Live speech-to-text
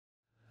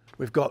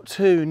We've got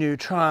two new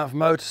Triumph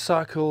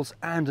motorcycles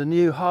and a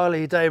new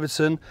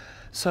Harley-Davidson.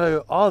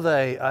 So are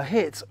they a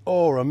hit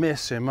or a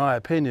miss in my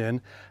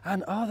opinion?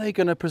 And are they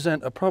going to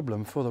present a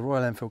problem for the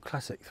Royal Enfield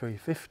Classic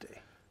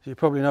 350? You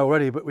probably know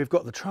already, but we've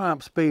got the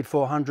Triumph Speed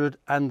 400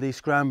 and the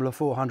Scrambler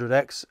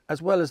 400X,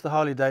 as well as the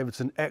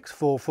Harley-Davidson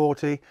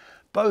X440,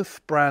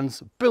 both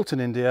brands built in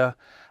India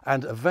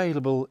and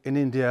available in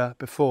India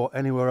before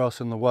anywhere else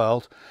in the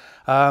world.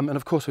 And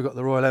of course we've got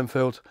the Royal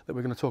Enfield that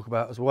we're going to talk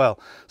about as well.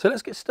 So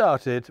let's get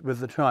started with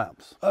the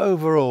Triumphs.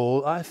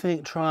 Overall, I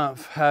think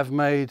Triumph have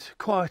made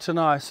quite a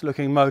nice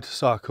looking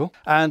motorcycle,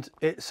 and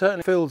it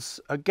certainly fills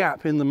a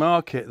gap in the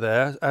market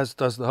there, as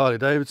does the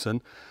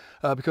Harley-Davidson.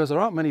 Because there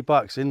aren't many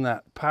bikes in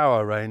that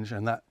power range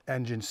and that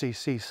engine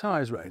cc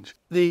size range.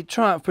 The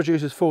Triumph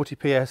produces 40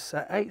 PS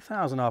at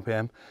 8,000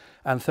 RPM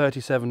and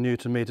 37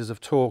 Newton meters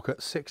of torque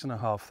at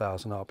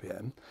 6,500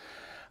 RPM.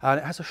 And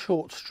it has a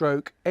short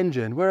stroke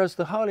engine, whereas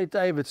the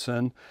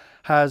Harley-Davidson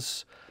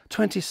has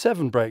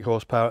 27 brake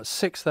horsepower at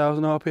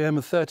 6,000 RPM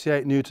and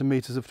 38 Newton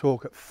meters of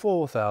torque at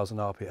 4,000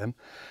 RPM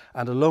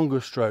and a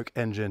longer stroke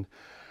engine.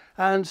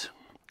 And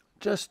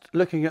just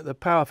looking at the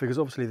power figures,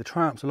 obviously the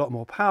Triumph's a lot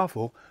more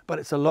powerful, but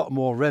it's a lot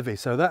more revvy.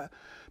 So that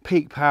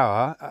peak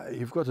power,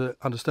 you've got to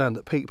understand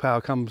that peak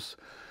power comes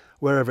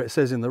wherever it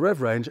says in the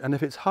rev range, and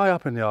if it's high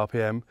up in the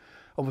RPM,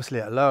 obviously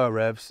at lower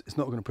revs, it's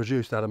not going to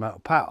produce that amount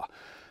of power.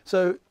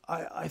 So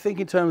I think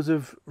in terms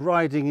of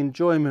riding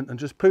enjoyment and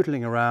just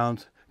pootling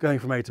around, going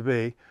from A to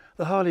B,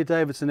 the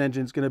Harley-Davidson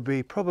engine is going to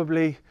be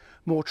probably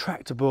more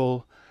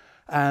tractable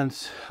and,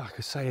 I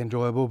could say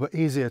enjoyable, but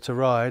easier to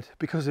ride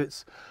because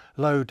it's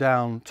low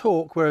down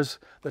torque, whereas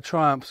the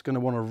Triumph's going to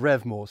want to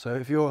rev more. So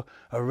if you're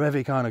a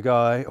revvy kind of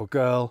guy or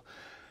girl,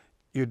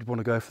 you'd want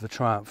to go for the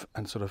Triumph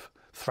and sort of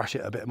thrash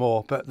it a bit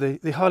more. But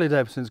the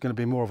Harley-Davidson is going to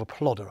be more of a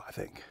plodder, I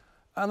think.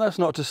 And that's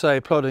not to say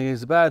plodding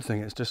is a bad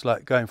thing. It's just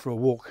like going for a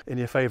walk in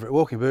your favourite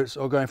walking boots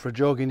or going for a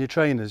jog in your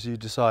trainers. You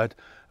decide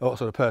what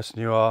sort of person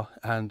you are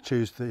and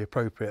choose the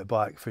appropriate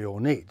bike for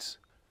your needs.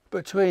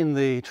 Between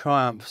the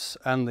Triumphs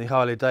and the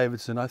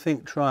Harley-Davidson, I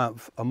think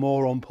Triumph are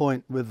more on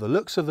point with the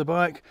looks of the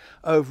bike.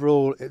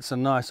 Overall, it's a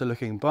nicer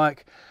looking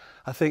bike.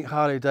 I think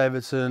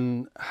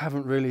Harley-Davidson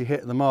haven't really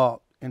hit the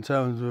mark in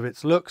terms of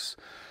its looks.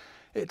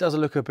 It does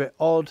look a bit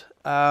odd,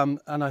 and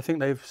I think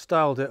they've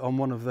styled it on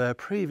one of their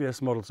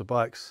previous models of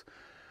bikes,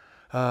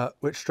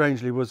 which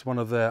strangely was one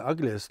of their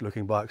ugliest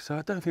looking bikes. So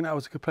I don't think that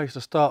was a good place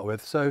to start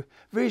with. So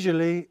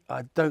visually,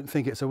 I don't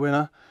think it's a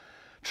winner.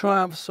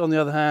 Triumphs, on the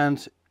other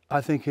hand,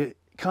 I think it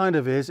kind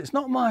of is. It's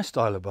not my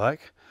style of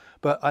bike,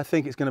 but I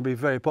think it's going to be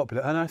very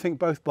popular, and I think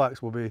both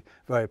bikes will be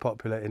very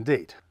popular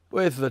indeed.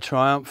 With the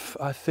Triumph,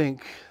 I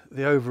think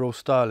the overall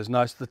style is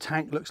nice. The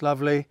tank looks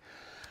lovely.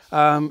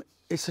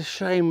 It's a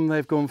shame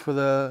they've gone for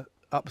the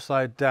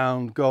upside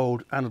down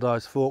gold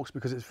anodized forks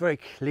because it's very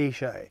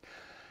cliche.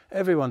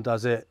 Everyone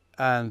does it,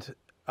 and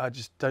I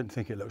just don't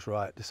think it looks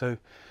right. So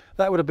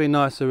that would have been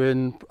nicer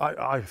in,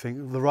 I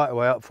think, the right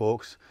way up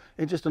forks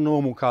in just a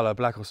normal colour,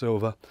 black or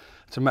silver,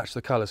 to match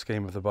the colour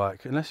scheme of the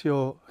bike. Unless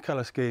your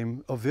colour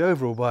scheme of the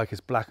overall bike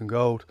is black and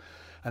gold,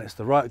 and it's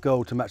the right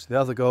gold to match the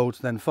other golds,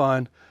 then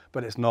fine,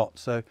 but it's not.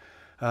 So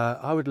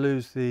I would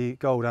lose the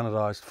gold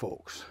anodized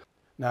forks.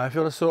 Now, if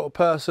you're the sort of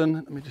person,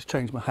 let me just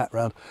change my hat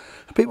round.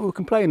 People will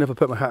complain if I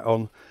put my hat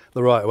on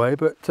the right way,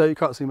 but you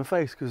can't see my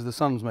face because the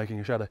sun's making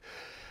a shadow.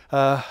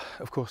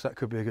 Of course, that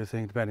could be a good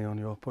thing depending on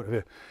your point of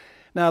view.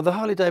 Now, the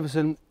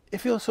Harley-Davidson,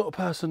 if you're the sort of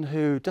person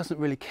who doesn't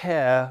really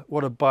care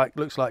what a bike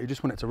looks like, you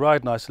just want it to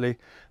ride nicely,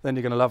 then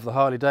you're going to love the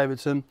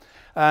Harley-Davidson.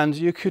 And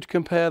you could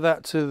compare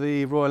that to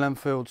the Royal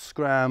Enfield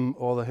Scram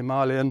or the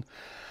Himalayan.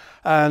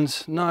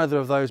 And neither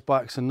of those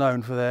bikes are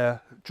known for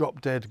their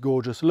drop-dead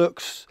gorgeous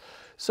looks.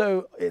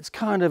 So it's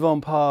kind of on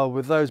par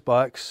with those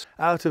bikes.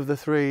 Out of the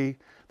three,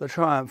 the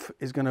Triumph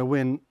is going to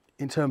win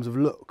in terms of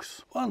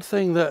looks. One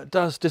thing that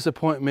does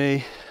disappoint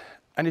me,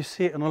 and you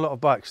see it on a lot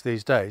of bikes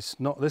these days,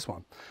 not this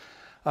one,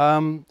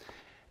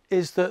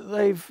 is that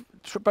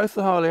both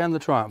the Harley and the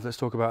Triumph, let's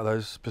talk about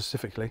those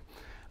specifically,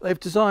 they've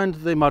designed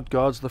the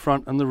mudguards, the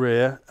front and the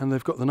rear, and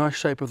they've got the nice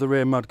shape of the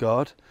rear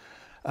mudguard,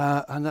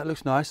 and that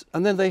looks nice.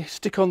 And then they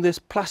stick on this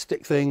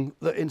plastic thing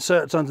that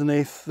inserts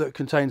underneath that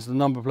contains the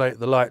number plate,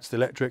 the lights, the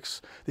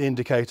electrics, the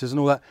indicators and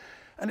all that.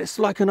 And it's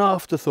like an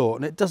afterthought,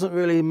 and it doesn't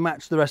really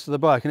match the rest of the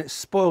bike, and it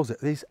spoils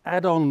it. These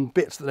add-on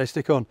bits that they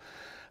stick on.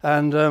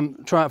 And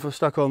Triumph have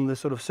stuck on this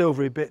sort of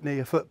silvery bit near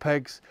your foot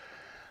pegs.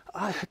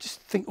 I just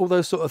think all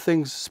those sort of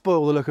things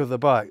spoil the look of the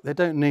bike. They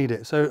don't need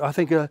it. So I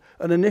think an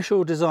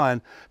initial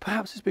design,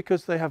 perhaps it's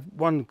because they have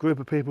one group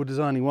of people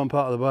designing one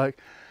part of the bike,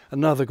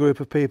 another group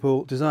of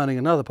people designing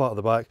another part of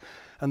the bike,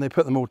 and they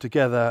put them all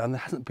together, and there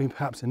hasn't been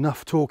perhaps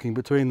enough talking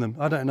between them.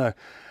 I don't know.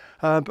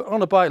 But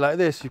on a bike like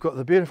this, you've got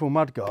the beautiful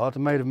mudguard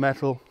made of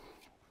metal,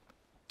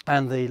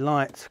 and the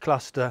light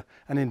cluster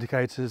and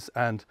indicators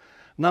and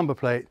number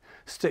plate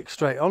sticks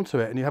straight onto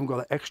it, and you haven't got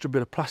that extra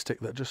bit of plastic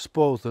that just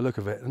spoils the look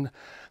of it. And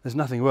there's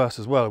nothing worse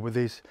as well with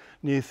these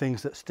new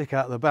things that stick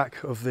out the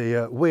back of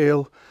the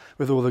wheel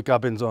with all the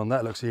gubbins on.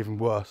 That looks even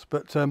worse,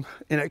 but you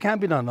know, it can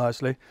be done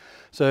nicely.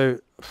 So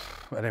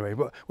anyway,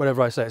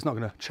 whatever I say, it's not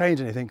going to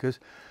change anything, because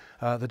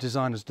the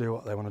designers do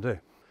what they want to do.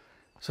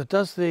 So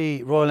does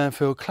the Royal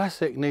Enfield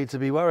Classic need to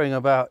be worrying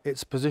about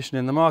its position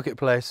in the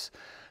marketplace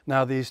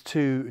now these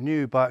two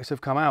new bikes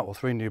have come out, or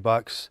three new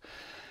bikes?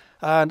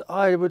 And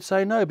I would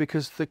say no,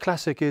 because the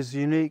Classic is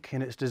unique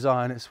in its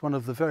design. It's one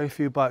of the very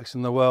few bikes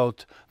in the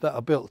world that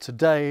are built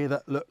today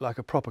that look like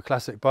a proper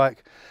classic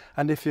bike.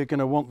 And if you're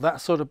going to want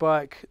that sort of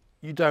bike,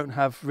 you don't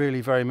have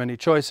really very many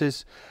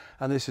choices.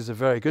 And this is a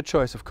very good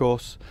choice, of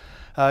course.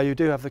 You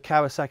do have the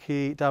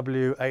Kawasaki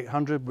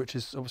W800, which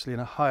is obviously in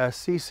a higher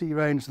CC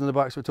range than the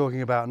bikes we're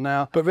talking about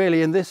now. But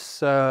really in this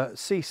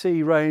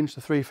CC range,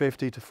 the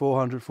 350 to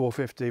 400,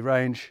 450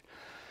 range,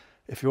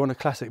 if you want a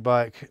classic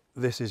bike,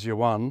 this is your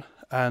one.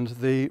 And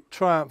the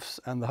Triumphs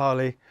and the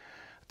Harley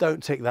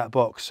don't tick that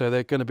box, so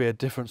they're going to be a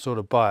different sort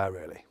of buyer,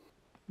 really.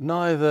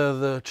 Neither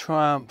the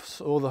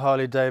Triumphs or the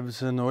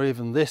Harley-Davidson or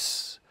even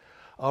this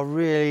are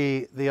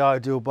really the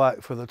ideal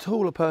bike for the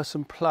taller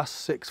person plus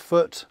 6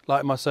 foot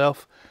like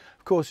myself.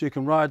 Of course, you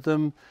can ride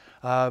them,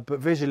 but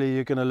visually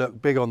you're going to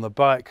look big on the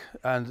bike,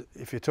 and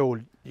if you're tall,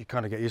 you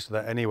kind of get used to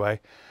that anyway.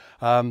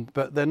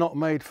 But they're not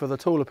made for the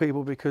taller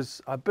people,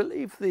 because I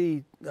believe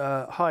the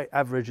height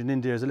average in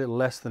India is a little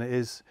less than it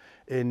is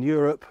in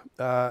Europe,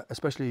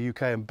 especially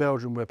UK and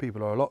Belgium, where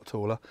people are a lot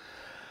taller.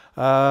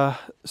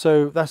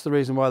 So that's the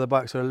reason why the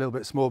bikes are a little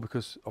bit small,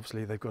 because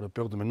obviously they've got to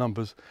build them in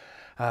numbers,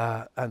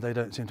 and they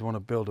don't seem to want to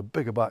build a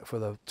bigger bike for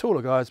the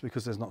taller guys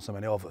because there's not so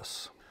many of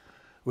us.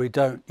 We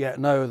don't yet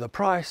know the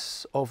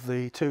price of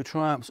the two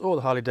Triumphs or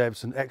the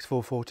Harley-Davidson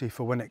X440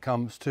 for when it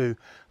comes to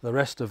the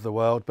rest of the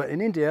world, but in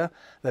India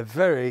they're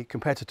very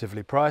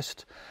competitively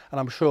priced, and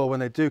I'm sure when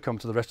they do come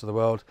to the rest of the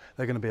world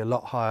they're going to be a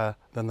lot higher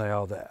than they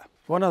are there.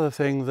 One other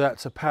thing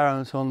that's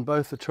apparent on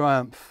both the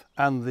Triumph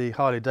and the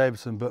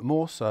Harley-Davidson, but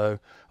more so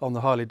on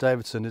the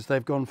Harley-Davidson, is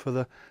they've gone for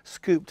the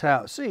scooped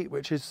out seat,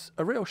 which is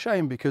a real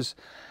shame because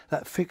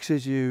that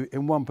fixes you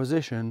in one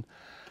position.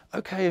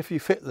 Okay, if you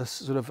fit the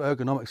sort of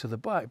ergonomics of the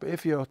bike, but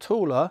if you're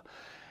taller,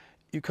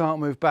 you can't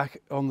move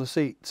back on the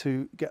seat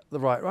to get the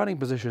right riding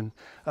position.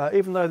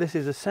 Even though this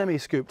is a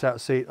semi-scooped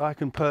out seat, I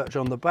can perch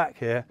on the back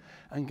here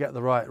and get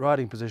the right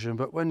riding position.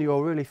 But when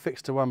you're really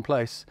fixed to one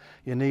place,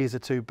 your knees are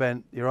too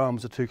bent, your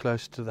arms are too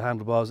close to the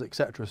handlebars,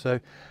 etc. So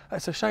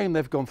it's a shame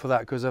they've gone for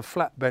that, because a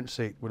flat bench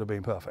seat would have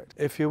been perfect.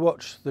 If you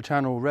watch the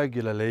channel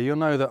regularly, you'll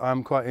know that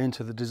I'm quite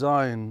into the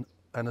design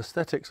and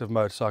aesthetics of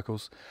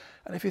motorcycles.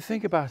 And if you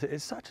think about it,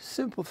 it's such a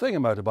simple thing,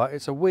 a motorbike.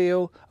 It's a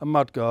wheel, a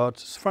mudguard,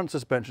 front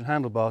suspension,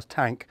 handlebars,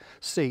 tank,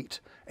 seat,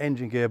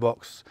 engine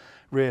gearbox,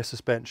 rear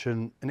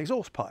suspension, an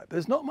exhaust pipe.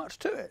 There's not much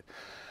to it.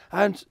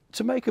 And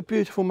to make a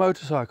beautiful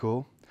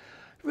motorcycle,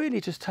 it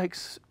really just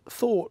takes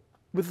thought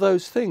with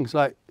those things,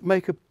 like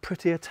make a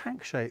prettier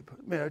tank shape,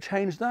 you know,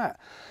 change that,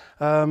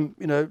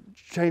 you know,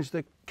 change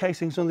the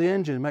casings on the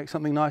engine, make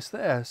something nice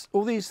there.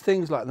 All these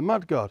things like the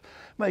mudguard,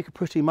 make a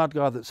pretty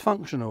mudguard that's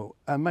functional,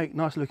 and make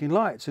nice looking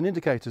lights and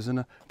indicators and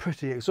a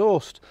pretty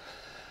exhaust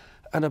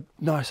and a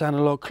nice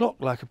analog clock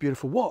like a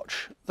beautiful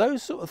watch.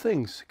 Those sort of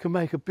things can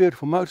make a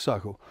beautiful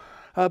motorcycle.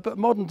 But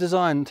modern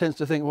design tends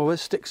to think, well,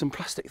 let's stick some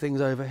plastic things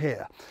over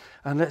here,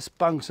 and let's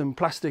bung some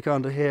plastic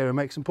under here and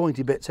make some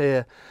pointy bits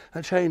here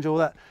and change all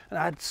that and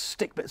add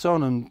stick bits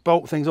on and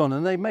bolt things on,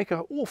 and they make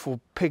an awful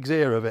pig's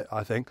ear of it,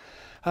 I think.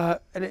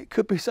 And it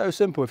could be so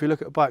simple. If you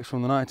look at bikes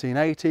from the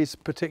 1980s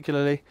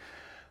particularly,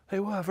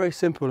 they were very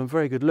simple and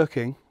very good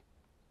looking,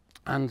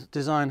 and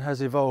design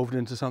has evolved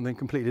into something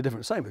completely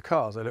different. Same with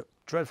cars, they look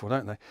dreadful,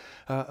 don't they?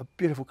 A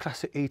beautiful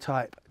classic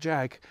E-Type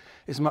Jag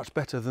is much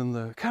better than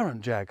the current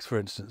Jags, for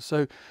instance.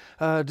 So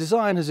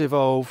design has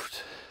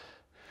evolved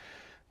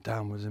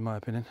downwards, in my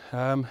opinion.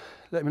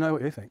 Let me know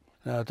what you think.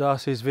 Now,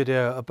 Darcy's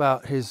video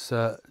about his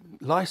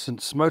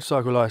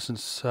motorcycle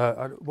license,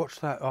 I watched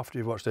that after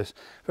you've watched this.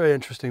 Very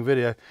interesting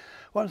video.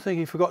 One thing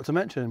he forgot to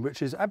mention,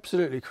 which is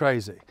absolutely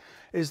crazy,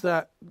 is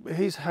that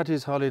he's had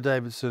his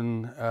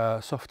Harley-Davidson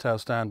Softail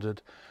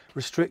standard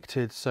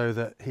restricted so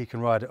that he can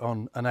ride it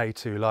on an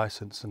A2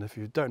 license. And if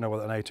you don't know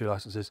what an A2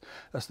 license is,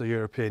 that's the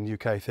European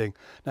UK thing,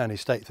 nanny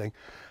state thing.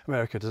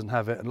 America doesn't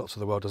have it, and lots of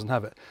the world doesn't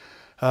have it.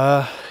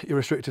 You're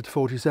restricted to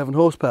 47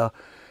 horsepower.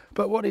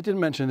 But what he didn't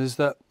mention is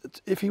that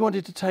if he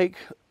wanted to take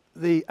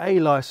the A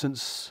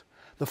license,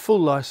 the full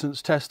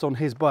license test on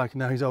his bike,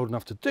 now he's old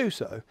enough to do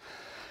so,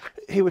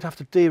 he would have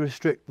to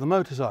de-restrict the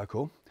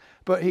motorcycle,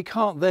 but he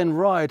can't then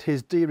ride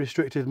his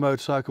de-restricted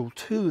motorcycle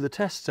to the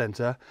test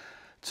centre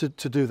to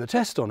do the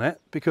test on it,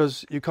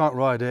 because you can't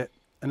ride it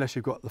unless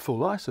you've got the full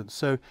license.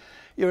 So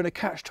you're in a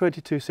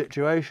catch-22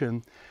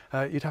 situation.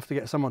 You'd have to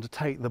get someone to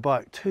take the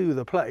bike to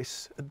the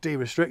place,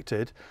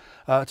 de-restricted,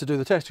 to do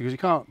the test, because you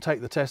can't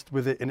take the test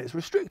with it in its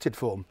restricted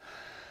form.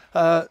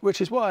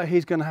 Which is why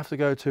he's going to have to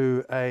go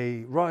to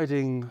a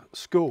riding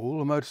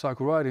school, a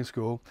motorcycle riding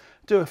school,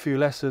 do a few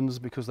lessons,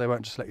 because they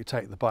won't just let you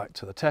take the bike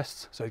to the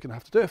tests. So he's going to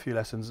have to do a few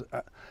lessons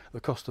at the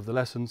cost of the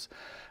lessons,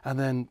 and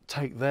then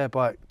take their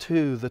bike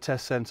to the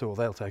test centre, or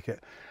they'll take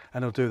it,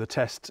 and he'll do the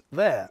test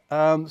there.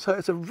 So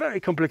it's a very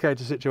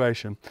complicated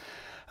situation.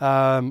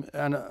 And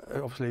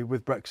obviously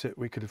with Brexit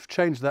we could have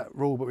changed that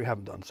rule, but we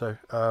haven't done, so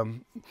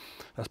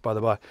that's by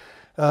the by.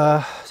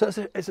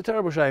 So it's a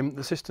terrible shame.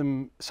 The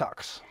system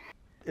sucks.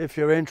 If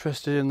you're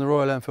interested in the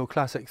Royal Enfield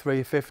Classic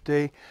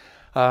 350,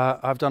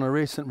 I've done a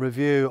recent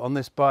review on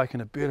this bike in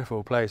a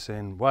beautiful place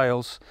in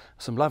Wales,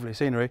 some lovely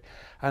scenery,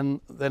 and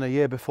then a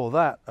year before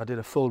that I did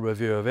a full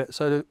review of it.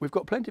 So we've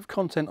got plenty of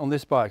content on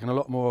this bike, and a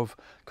lot more of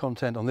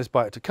content on this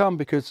bike to come,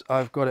 because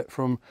I've got it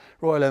from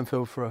Royal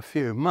Enfield for a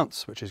few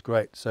months, which is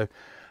great. So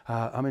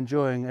I'm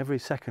enjoying every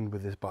second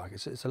with this bike.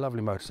 It's a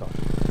lovely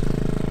motorcycle.